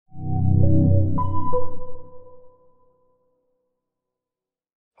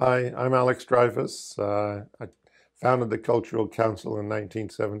Hi, I'm Alex Dreyfoos. I founded the Cultural Council in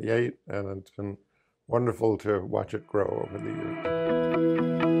 1978, and it's been wonderful to watch it grow over the years.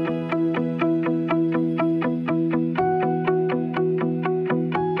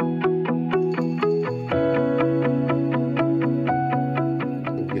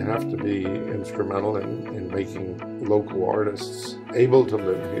 You have to be instrumental in making local artists able to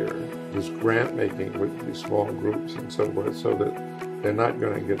live here. This grant making with these small groups and so forth, so that they're not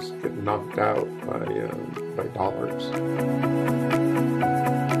going to get knocked out by dollars.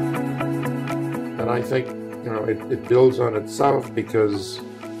 And I think it builds on itself because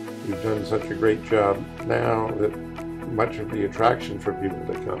we've done such a great job now that much of the attraction for people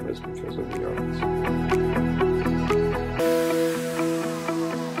to come is because of the arts.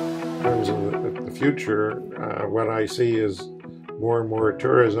 In terms of the future, what I see is more and more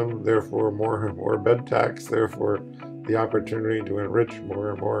tourism, therefore more and more bed tax, therefore the opportunity to enrich more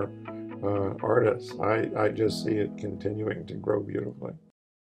and more artists. I just see it continuing to grow beautifully.